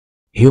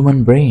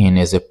Human brain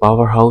is a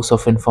powerhouse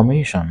of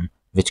information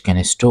which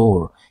can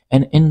store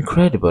an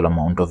incredible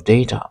amount of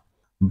data.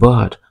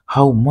 But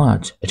how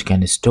much it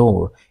can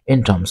store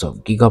in terms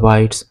of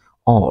gigabytes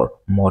or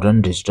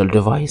modern digital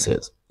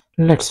devices?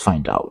 Let's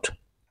find out.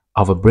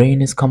 Our brain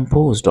is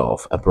composed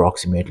of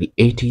approximately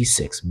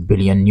 86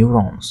 billion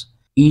neurons.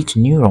 Each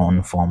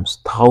neuron forms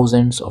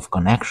thousands of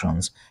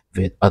connections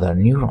with other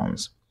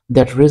neurons.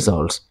 That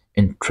results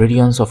in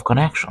trillions of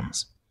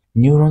connections.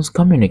 Neurons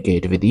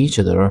communicate with each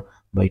other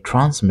by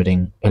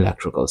transmitting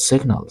electrical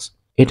signals.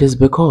 It is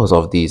because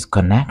of these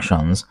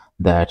connections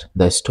that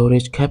the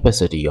storage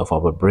capacity of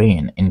our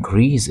brain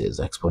increases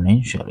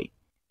exponentially.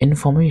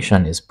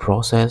 Information is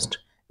processed,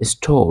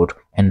 stored,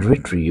 and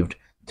retrieved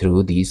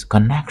through these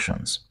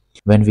connections.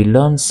 When we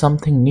learn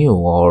something new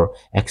or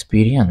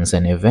experience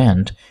an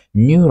event,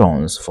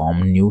 neurons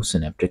form new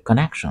synaptic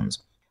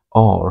connections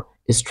or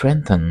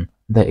strengthen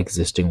the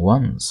existing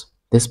ones.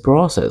 This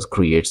process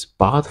creates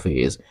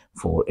pathways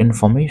for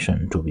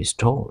information to be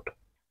stored.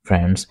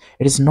 Friends,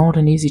 it is not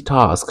an easy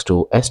task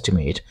to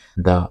estimate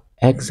the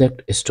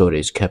exact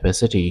storage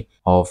capacity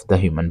of the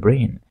human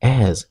brain,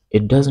 as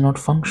it does not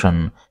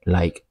function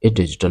like a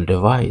digital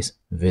device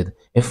with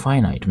a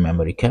finite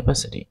memory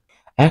capacity.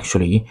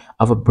 Actually,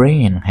 our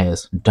brain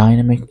has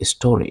dynamic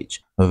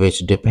storage, which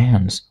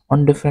depends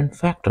on different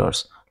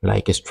factors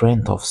like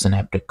strength of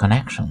synaptic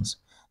connections,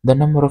 the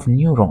number of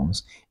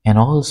neurons, and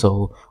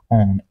also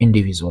on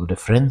individual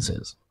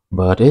differences.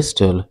 But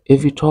still,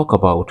 if we talk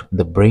about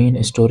the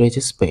brain storage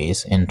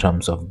space in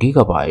terms of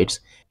gigabytes,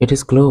 it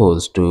is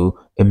close to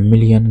a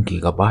million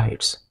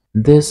gigabytes.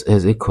 This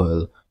is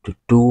equal to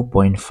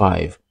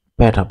 2.5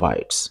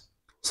 petabytes.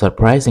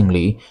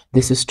 Surprisingly,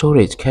 this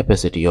storage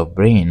capacity of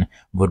brain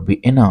would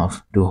be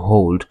enough to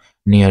hold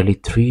nearly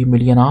 3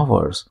 million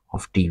hours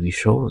of TV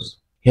shows.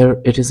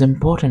 Here it is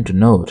important to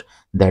note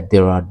that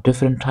there are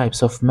different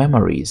types of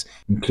memories,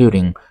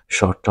 including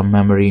short-term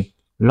memory,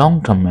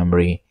 long-term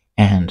memory,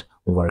 and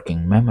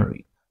working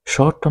memory.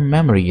 Short-term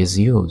memory is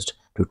used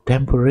to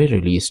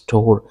temporarily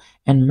store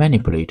and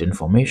manipulate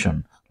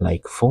information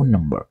like phone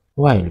number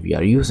while we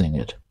are using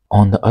it.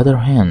 On the other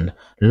hand,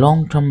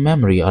 long-term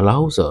memory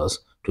allows us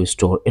to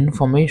store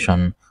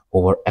information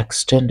over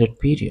extended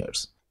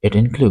periods. It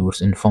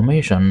includes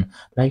information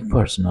like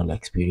personal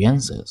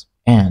experiences.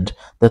 And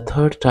the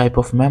third type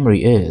of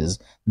memory is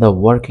the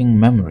working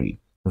memory,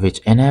 which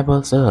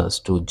enables us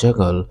to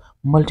juggle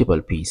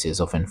multiple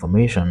pieces of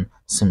information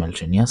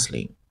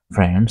simultaneously.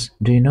 Friends,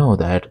 do you know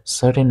that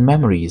certain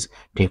memories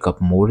take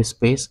up more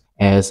space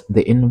as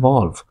they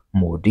involve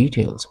more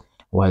details,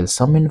 while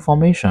some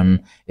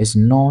information is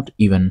not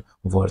even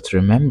worth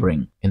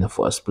remembering in the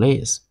first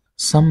place?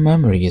 Some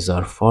memories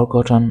are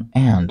forgotten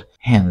and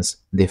hence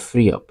they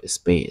free up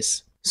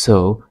space.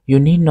 So you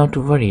need not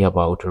to worry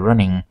about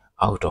running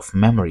out of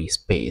memory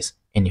space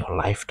in your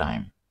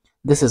lifetime.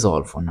 This is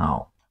all for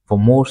now. For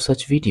more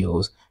such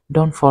videos,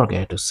 don't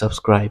forget to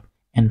subscribe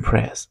and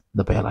press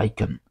the bell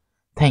icon.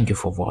 Thank you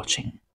for watching.